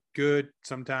are not good.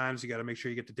 Sometimes you got to make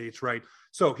sure you get the dates right.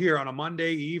 So here on a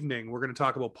Monday evening, we're going to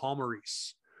talk about Paul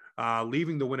Maurice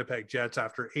leaving the Winnipeg Jets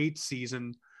after 8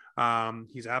 seasons.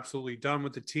 He's absolutely done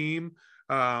with the team.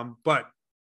 But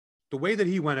the way that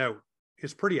he went out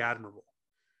is pretty admirable.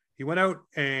 He went out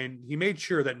and he made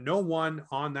sure that no one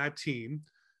on that team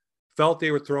felt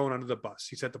they were thrown under the bus.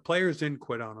 He said the players didn't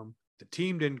quit on him. The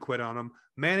team didn't quit on him.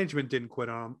 Management didn't quit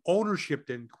on him. Ownership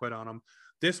didn't quit on him.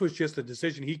 This was just a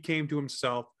decision he came to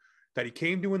himself, that he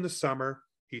came to in the summer.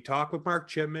 He talked with Mark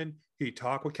Chipman. He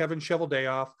talked with Kevin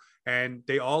Cheveldayoff, and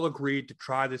they all agreed to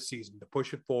try this season, to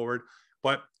push it forward.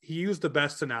 But he used the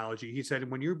best analogy. He said,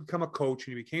 when you become a coach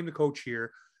and you became the coach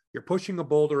here, you're pushing a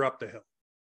boulder up the hill.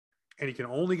 And you can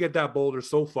only get that boulder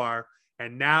so far.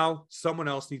 And now someone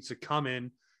else needs to come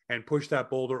in and push that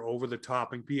boulder over the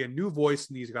top and be a new voice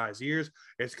in these guys' ears.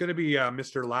 It's going to be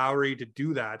Mr. Lowry to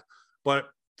do that. But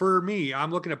for me,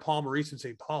 I'm looking at Paul Maurice and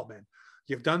saying, Paul, man,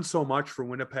 you've done so much for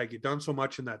Winnipeg. You've done so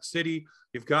much in that city.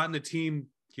 You've gotten the team,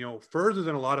 further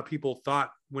than a lot of people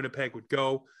thought Winnipeg would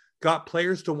go. Got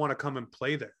players to want to come and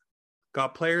play there.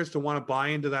 Got players to want to buy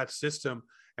into that system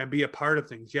and be a part of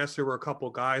things. Yes, there were a couple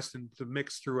of guys to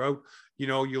mix throughout.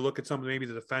 You look at some of maybe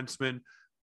the defensemen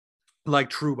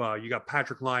like Trouba. You got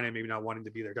Patrick Laine maybe not wanting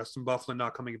to be there. Dustin Byfuglien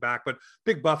not coming back. But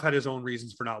Big Buff had his own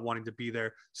reasons for not wanting to be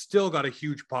there. Still got a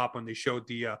huge pop when they showed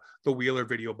the Wheeler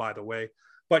video, by the way.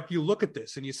 But you look at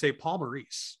this and you say, Paul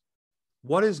Maurice,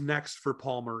 what is next for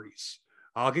Paul Maurice?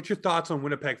 I'll get your thoughts on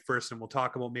Winnipeg first, and we'll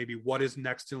talk about maybe what is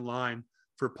next in line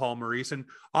for Paul Maurice. And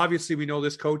obviously, we know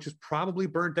this coach is probably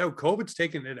burnt out. COVID's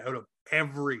taken it out of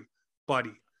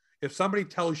everybody. If somebody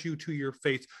tells you to your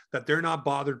face that they're not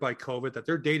bothered by COVID, that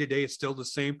their day-to-day is still the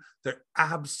same, they're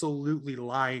absolutely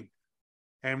lying.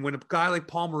 And when a guy like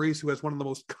Paul Maurice, who has one of the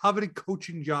most coveted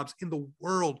coaching jobs in the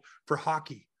world for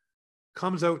hockey,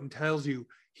 comes out and tells you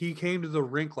he came to the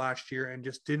rink last year and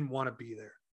just didn't want to be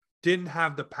there, didn't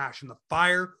have the passion, the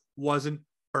fire wasn't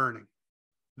burning.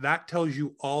 That tells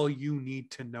you all you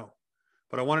need to know.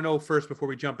 But I want to know first, before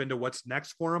we jump into what's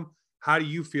next for him, how do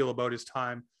you feel about his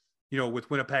time, with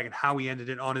Winnipeg and how he ended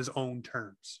it on his own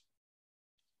terms?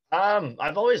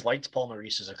 I've always liked Paul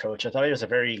Maurice as a coach. I thought he was a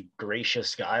very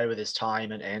gracious guy with his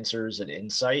time and answers and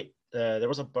insight. There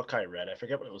was a book I read, I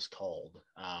forget what it was called,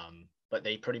 but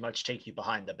they pretty much take you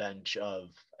behind the bench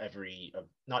of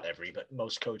not every, but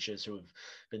most coaches who have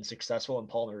been successful, and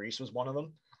Paul Maurice was one of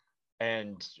them.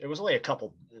 And it was only a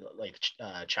couple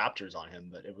chapters on him,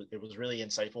 but it was really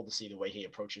insightful to see the way he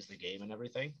approaches the game and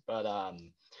everything. But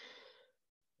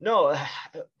no,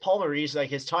 Paul Maurice, like,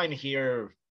 his time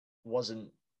here wasn't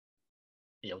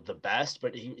the best,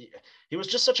 but he was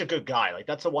just such a good guy. Like,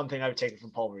 that's the one thing I would take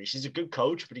from Paul Maurice. He's a good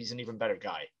coach, but he's an even better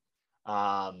guy.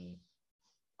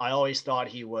 I always thought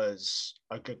he was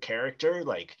a good character,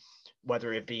 like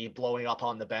whether it be blowing up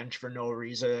on the bench for no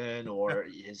reason, or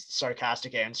his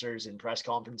sarcastic answers in press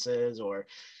conferences, or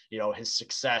his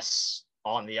success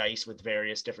on the ice with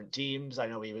various different teams. I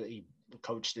know he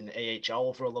coached in the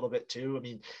AHL for a little bit too. I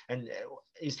mean, and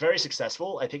he's very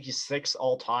successful. I think he's 6th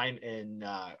all time in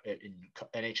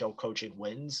NHL coaching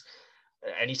wins,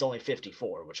 and he's only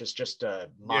 54, which is just a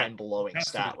mind-blowing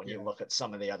stat when you look at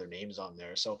some of the other names on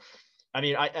there. So, I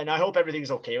mean, I hope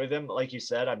everything's okay with him. Like you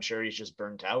said, I'm sure he's just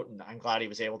burnt out, and I'm glad he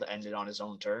was able to end it on his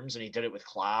own terms, and he did it with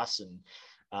class and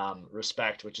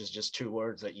respect, which is just 2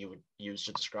 words that you would use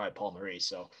to describe Paul Maurice.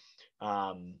 So,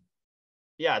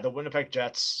 the Winnipeg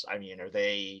Jets, I mean, are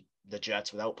they the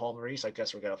Jets without Paul Maurice? I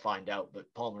guess we're going to find out, but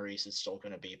Paul Maurice is still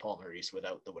going to be Paul Maurice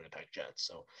without the Winnipeg Jets.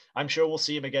 So I'm sure we'll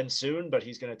see him again soon, but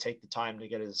he's going to take the time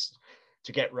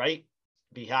to get right,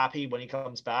 be happy when he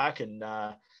comes back. And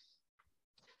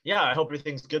I hope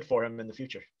everything's good for him in the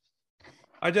future.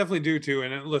 I definitely do too.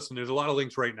 And listen, there's a lot of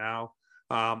links right now.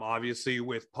 Obviously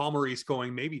with Paul Maurice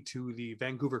going maybe to the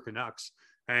Vancouver Canucks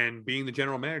and being the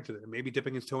general manager there, maybe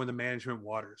dipping his toe in the management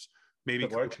waters. Maybe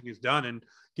coaching is done. And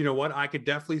you know what? I could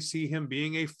definitely see him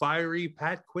being a fiery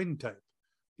Pat Quinn type,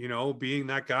 being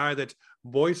that guy that's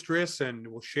boisterous and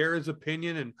will share his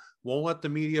opinion and won't let the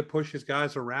media push his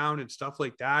guys around and stuff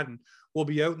like that. And will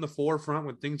be out in the forefront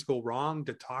when things go wrong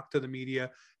to talk to the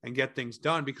media and get things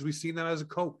done, because we've seen that as a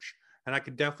coach. And I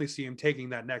could definitely see him taking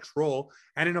that next role.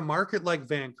 And in a market like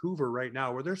Vancouver right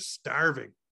now, where they're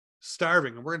starving,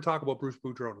 and we're going to talk about Bruce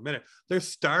Boudreau in a minute, they're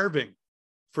starving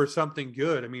for something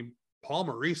good. I mean, Paul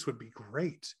Maurice would be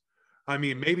great. I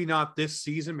mean, maybe not this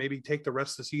season, maybe take the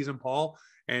rest of the season, Paul,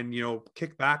 and,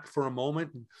 kick back for a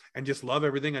moment and just love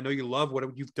everything. I know you love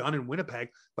what you've done in Winnipeg,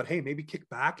 but hey, maybe kick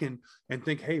back and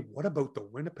think, hey, what about the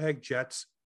Winnipeg Jets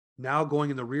now going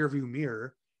in the rearview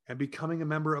mirror and becoming a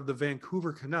member of the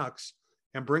Vancouver Canucks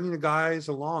and bringing the guys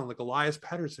along like Elias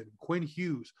Pettersson, Quinn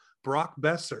Hughes, Brock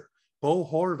Besser, Bo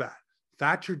Horvat,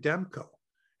 Thatcher Demko,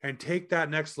 and take that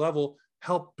next level,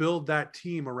 help build that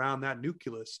team around that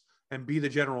nucleus and be the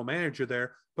general manager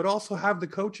there, but also have the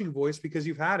coaching voice because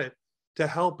you've had it to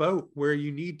help out where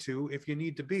you need to, if you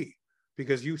need to be,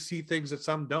 because you see things that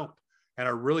some don't. And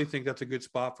I really think that's a good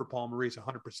spot for Paul Maurice,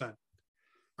 100%.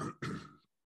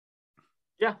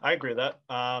 Yeah, I agree with that.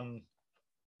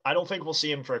 I don't think we'll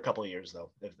see him for a couple of years,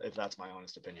 though, if that's my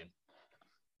honest opinion.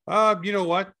 You know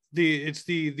what? It's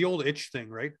the old itch thing,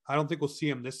 right? I don't think we'll see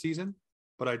him this season,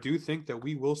 but I do think that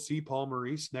we will see Paul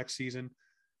Maurice next season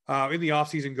in the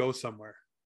offseason go somewhere.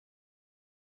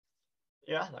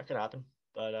 Yeah, that could happen.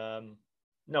 But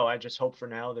no, I just hope for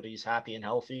now that he's happy and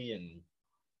healthy and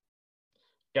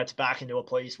gets back into a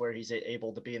place where he's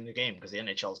able to be in the game, because the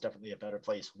NHL is definitely a better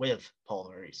place with Paul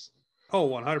Maurice. Oh,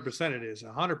 100% it is.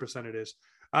 100% it is.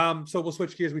 So we'll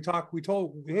switch gears.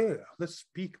 Let's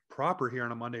speak proper here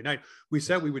on a Monday night. We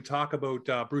said we would talk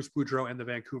about Bruce Boudreau and the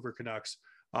Vancouver Canucks.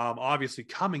 Obviously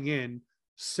coming in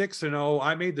 6-0.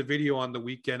 I made the video on the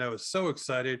weekend. I was so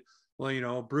excited. Well,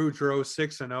 Boudreau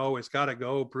 6-0. It's got to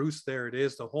go. Bruce, there it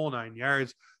is, the whole 9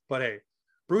 yards. But hey,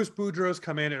 Bruce Boudreau's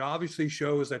come in. It obviously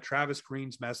shows that Travis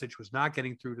Green's message was not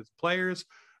getting through to the players,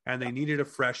 and they needed a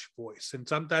fresh voice. And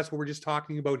that's what we're just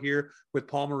talking about here with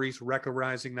Paul Maurice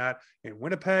recognizing that in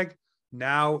Winnipeg.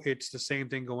 Now it's the same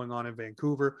thing going on in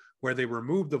Vancouver, where they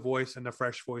removed the voice and the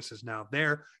fresh voice is now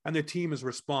there, and the team is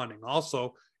responding.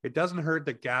 Also, it doesn't hurt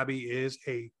that Gabby is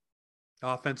a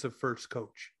offensive first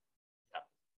coach.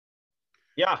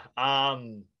 Yeah.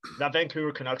 That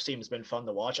Vancouver Canucks team has been fun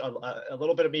to watch. A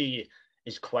little bit of me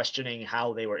is questioning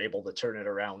how they were able to turn it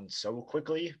around so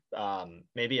quickly.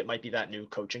 Maybe it might be that new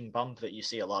coaching bump that you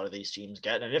see a lot of these teams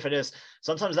get. And if it is,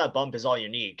 sometimes that bump is all you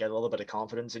need. Get a little bit of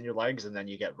confidence in your legs and then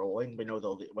you get rolling. We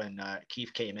know when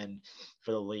Keefe came in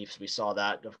for the Leafs, we saw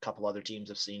that. A couple other teams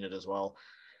have seen it as well.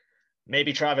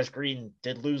 Maybe Travis Green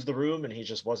did lose the room and he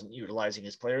just wasn't utilizing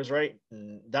his players right.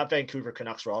 And that Vancouver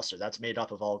Canucks roster, that's made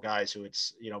up of all guys who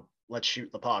it's, let's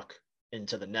shoot the puck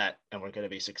into the net and we're going to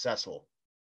be successful.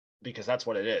 Because that's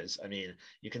what it is. I mean,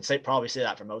 you can probably say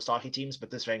that for most hockey teams, but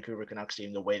this Vancouver Canucks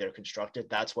team, the way they're constructed,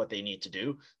 that's what they need to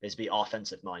do, is be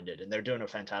offensive minded. And they're doing a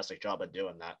fantastic job at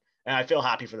doing that. And I feel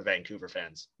happy for the Vancouver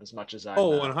fans as much as I'm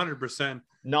 100%.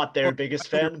 Not their biggest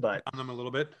fan, but on them a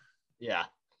little bit. Yeah.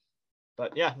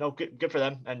 But yeah, no, good for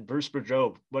them. And Bruce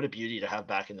Boudreau, what a beauty to have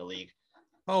back in the league.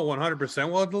 Oh,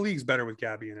 100%. Well, the league's better with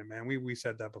Gabby in it, man. We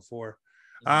said that before.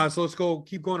 So let's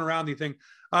keep going around the thing.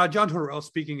 John Tortorella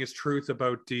speaking his truth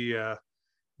about the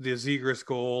Zegras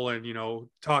goal and,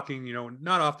 talking,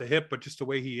 not off the hip, but just the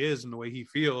way he is and the way he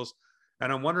feels.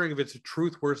 And I'm wondering if it's a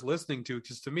truth worth listening to,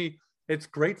 because to me, it's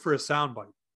great for a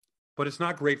soundbite, but it's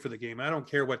not great for the game. I don't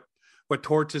care what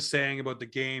Torts is saying about the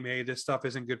game. Hey, this stuff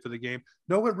isn't good for the game.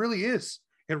 No, it really is.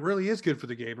 It really is good for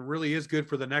the game. It really is good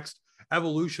for the next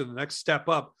evolution, the next step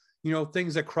up.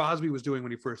 Things that Crosby was doing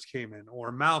when he first came in,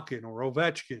 or Malkin, or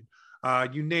Ovechkin,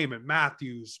 you name it,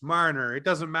 Matthews, Marner, it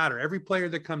doesn't matter. Every player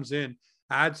that comes in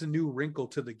adds a new wrinkle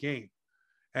to the game.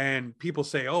 And people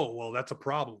say, oh, well, that's a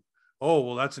problem. Oh,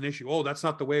 well, that's an issue. Oh, that's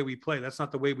not the way we play. That's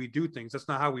not the way we do things. That's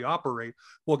not how we operate.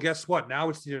 Well, guess what? Now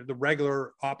it's the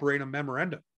regular operating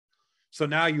memorandum. So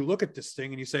now you look at this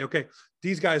thing and you say, okay,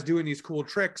 these guys doing these cool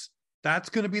tricks, that's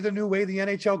going to be the new way the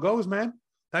NHL goes, man.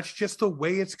 That's just the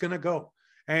way it's going to go.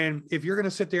 And if you're going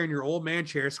to sit there in your old man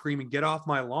chair screaming, get off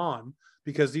my lawn,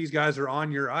 because these guys are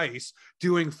on your ice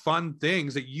doing fun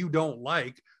things that you don't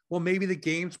like, well, maybe the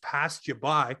game's passed you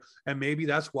by. And maybe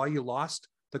that's why you lost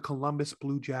the Columbus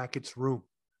Blue Jackets room,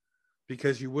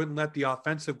 because you wouldn't let the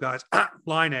offensive guys,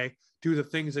 line A, do the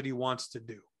things that he wants to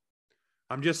do.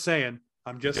 I'm just saying.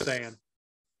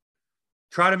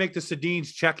 Try to make the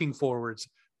Sedins checking forwards.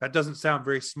 That doesn't sound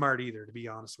very smart either, to be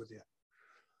honest with you.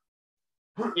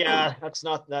 Yeah, that's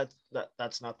not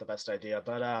the best idea.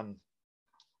 But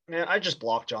man, I just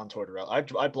block John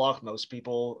Tortorella. I block most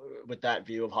people with that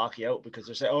view of hockey out, because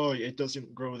they say, oh, it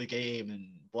doesn't grow the game and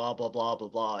blah blah blah blah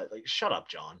blah. Like, shut up,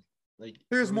 John. Like,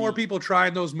 there's more people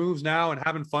trying those moves now and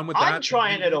having fun with that. I'm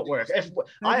trying it at work. If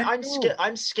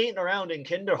I'm skating around in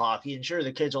kinder hockey, and sure,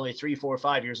 the kid's only 3, 4,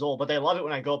 5 years old, but they love it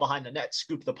when I go behind the net,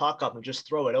 scoop the puck up, and just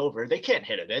throw it over. They can't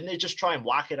hit it in. They just try and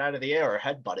whack it out of the air or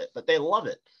headbutt it, but they love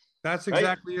it. That's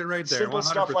exactly it right there. Simple 100%.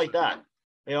 stuff like that.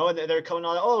 You know, and they're coming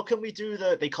on, oh, can we do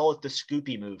they call it the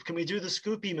Scoopy move. Can we do the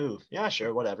Scoopy move? Yeah,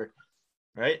 sure, whatever.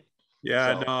 Right?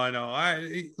 Yeah, So, no, I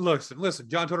know. Listen,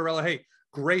 John Tortorella, hey,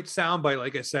 great soundbite,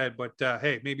 like I said, but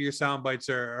hey, maybe your sound bites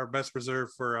are best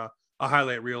reserved for a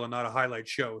highlight reel and not a highlight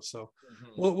show. So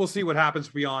we'll see what happens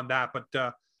beyond that.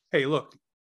 But hey, look,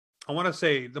 I want to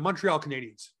say the Montreal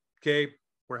Canadiens, okay?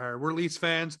 We're Leafs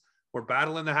fans. We're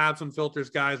battling the Habs and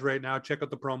filters guys right now. Check out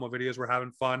the promo videos. We're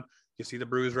having fun. You see the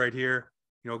bruise right here.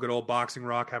 You know, good old boxing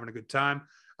rock, having a good time.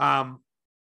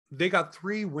 They got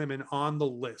 3 women on the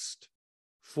list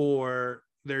for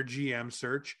their GM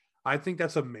search. I think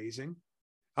that's amazing.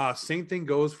 Same thing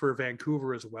goes for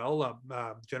Vancouver as well.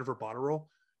 Jennifer Botterill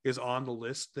is on the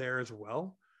list there as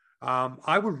well.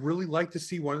 I would really like to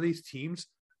see one of these teams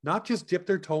not just dip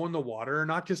their toe in the water,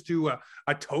 not just do a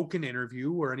token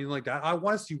interview or anything like that. I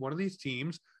want to see one of these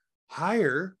teams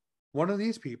hire one of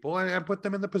these people and put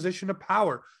them in the position of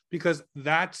power, because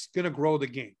that's going to grow the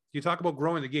game. You talk about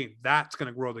growing the game, that's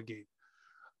going to grow the game.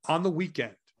 On the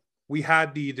weekend, we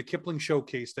had the Kipling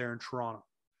showcase there in Toronto,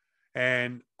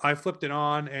 and I flipped it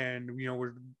on, and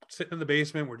we're sitting in the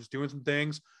basement, we're just doing some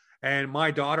things, and my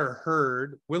daughter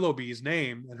heard Willowby's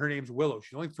name, and her name's Willow.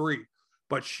 She's only 3,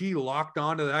 but she locked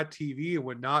onto that TV and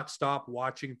would not stop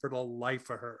watching for the life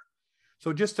of her.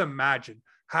 So just imagine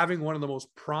having one of the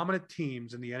most prominent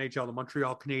teams in the NHL, the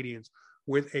Montreal Canadiens,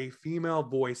 with a female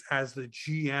voice as the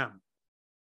GM.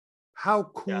 How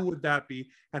cool would that be?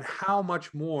 And how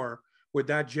much more would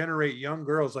that generate young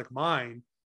girls like mine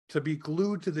to be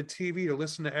glued to the TV to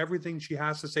listen to everything she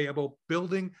has to say about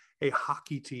building a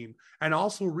hockey team, and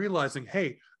also realizing,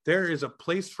 hey, there is a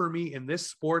place for me in this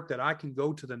sport that I can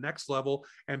go to the next level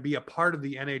and be a part of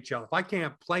the NHL. If I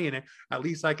can't play in it, at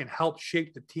least I can help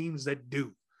shape the teams that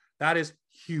do. That is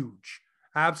huge,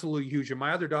 absolutely huge. And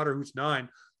my other daughter, who's 9,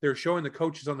 they're showing the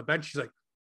coaches on the bench. She's like,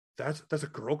 that's a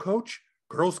girl coach?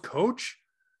 Girls coach?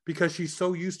 Because she's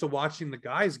so used to watching the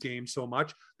guys' game so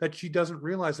much that she doesn't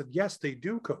realize that, yes, they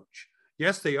do coach.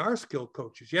 Yes, they are skilled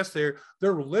coaches. Yes, they're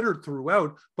littered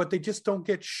throughout, but they just don't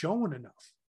get shown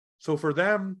enough. So for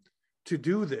them to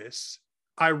do this,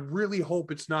 I really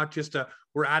hope it's not just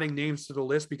we're adding names to the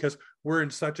list because we're in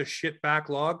such a shit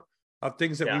backlog of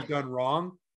things that we've done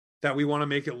wrong that we want to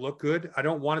make it look good. I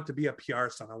don't want it to be a PR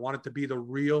stunt. I want it to be the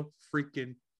real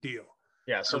freaking deal.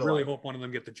 Yeah, so I really hope one of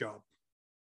them get the job.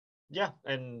 Yeah,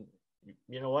 and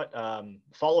you know what?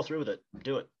 Follow through with it.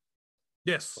 Do it.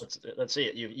 Yes. Let's see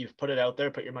it. You've put it out there.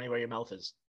 Put your money where your mouth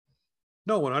is.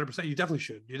 No, 100%. You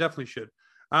definitely should.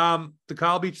 The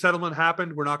Kyle Beach settlement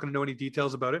happened. We're not going to know any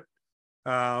details about it.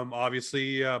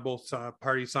 Obviously, both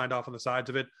parties signed off on the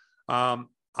sides of it. I'm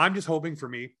just hoping, for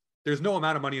me, there's no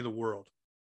amount of money in the world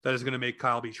that is going to make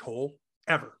Kyle Beach whole,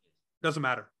 ever. Doesn't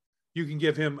matter. You can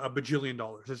give him $1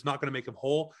 bajillion. It's not going to make him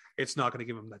whole. It's not going to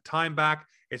give him the time back.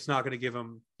 It's not going to give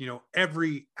him,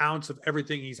 every ounce of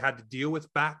everything he's had to deal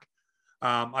with back.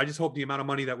 I just hope the amount of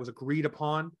money that was agreed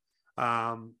upon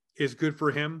is good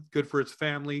for him, good for his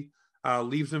family,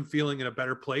 leaves him feeling in a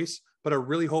better place. But I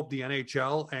really hope the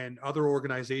NHL and other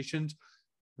organizations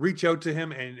reach out to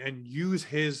him and use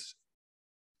his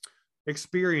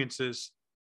experiences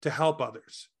to help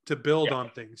others, to build on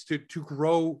things, to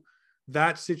grow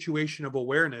that situation of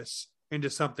awareness into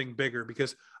something bigger,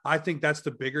 because I think that's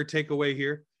the bigger takeaway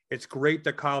here. It's great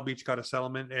that Kyle Beach got a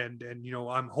settlement, and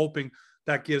I'm hoping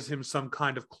that gives him some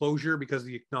kind of closure, because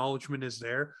the acknowledgement is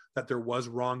there that there was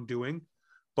wrongdoing.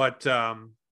 But I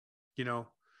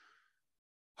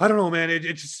don't know, man.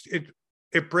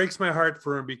 It breaks my heart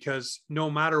for him, because no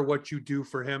matter what you do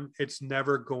for him, it's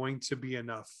never going to be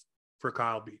enough for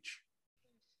Kyle Beach.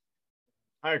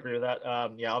 I agree with that.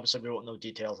 Obviously we won't know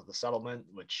details of the settlement,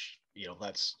 which,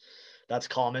 that's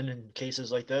common in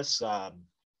cases like this. I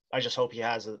just hope he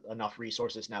has enough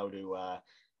resources now to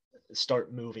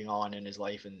start moving on in his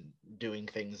life and doing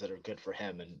things that are good for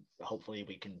him. And hopefully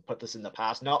we can put this in the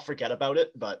past, not forget about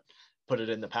it, but put it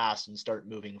in the past and start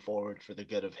moving forward for the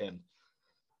good of him.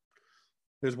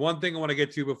 There's one thing I want to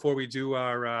get to before we do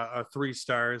our 3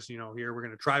 stars. Here we're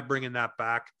going to try bringing that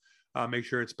back. Make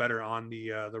sure it's better on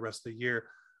the rest of the year.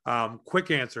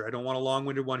 Quick answer. I don't want a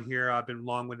long-winded one here. I've been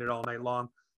long-winded all night long.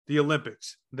 The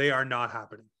Olympics, they are not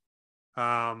happening.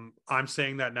 I'm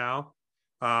saying that now.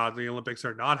 The Olympics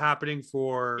are not happening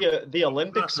for... Yeah, the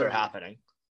Olympics are happening.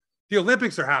 The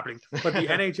Olympics are happening, but the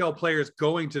NHL players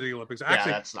going to the Olympics.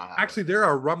 That's not happening. Actually, there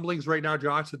are rumblings right now,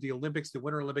 Josh, that the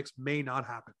Winter Olympics may not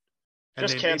happen. And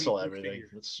just cancel everything.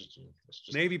 Just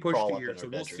maybe push the year. So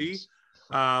we'll see.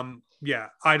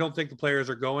 I don't think the players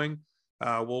are going.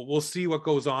 We'll see what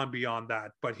goes on beyond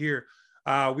that. But here,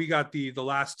 we got the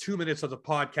last 2 minutes of the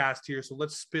podcast here. So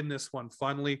let's spin this one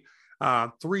funnily.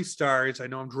 3 stars. I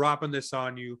know I'm dropping this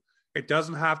on you. It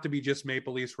doesn't have to be just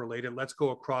Maple Leafs related. Let's go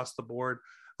across the board.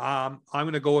 I'm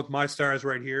going to go with my stars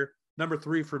right here. Number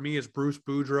 3 for me is Bruce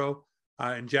Boudreau.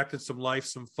 Injected some life,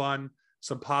 some fun,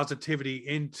 some positivity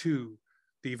into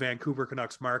the Vancouver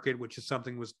Canucks market, which is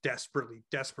something was desperately,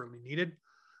 desperately needed.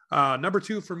 Number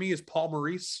 2 for me is Paul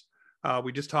Maurice.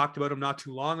 We just talked about him not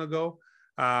too long ago.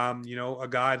 A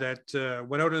guy that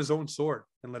went out on his own sword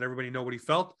and let everybody know what he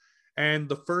felt. And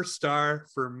the first star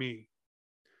for me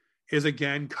is,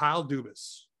 again, Kyle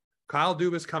Dubas. Kyle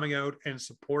Dubas coming out and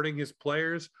supporting his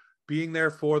players, being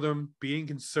there for them, being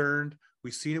concerned.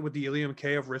 We've seen it with the Iliam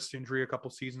Kiev wrist injury a couple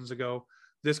seasons ago.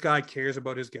 This guy cares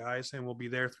about his guys and will be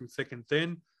there through thick and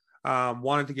thin.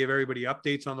 Wanted to give everybody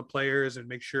updates on the players and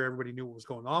make sure everybody knew what was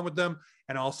going on with them,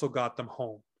 and also got them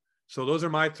home. So those are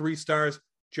my 3 stars.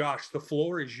 Josh, the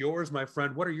floor is yours, my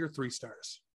friend. What are your 3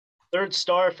 stars? Third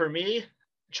star for me,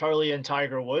 Charlie and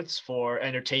Tiger Woods, for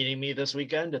entertaining me this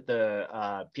weekend at the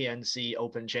PNC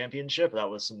Open Championship. That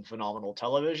was some phenomenal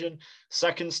television.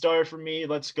 Second star for me,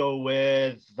 let's go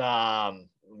with, man,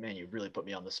 you really put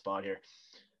me on the spot here.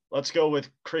 Let's go with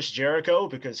Chris Jericho,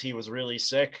 because he was really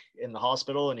sick in the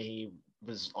hospital and he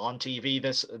was on TV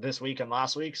this week and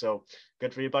last week. So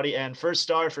good for you, buddy. And first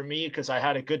star for me, because I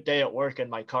had a good day at work and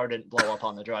my car didn't blow up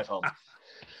on the drive home.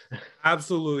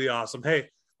 Absolutely awesome. Hey,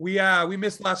 we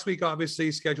missed last week, obviously,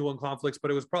 scheduling conflicts,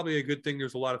 but it was probably a good thing.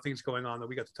 There's a lot of things going on that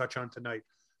we got to touch on tonight.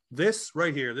 This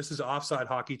right here, this is Offside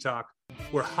Hockey Talk,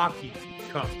 where hockey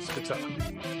comes to talk.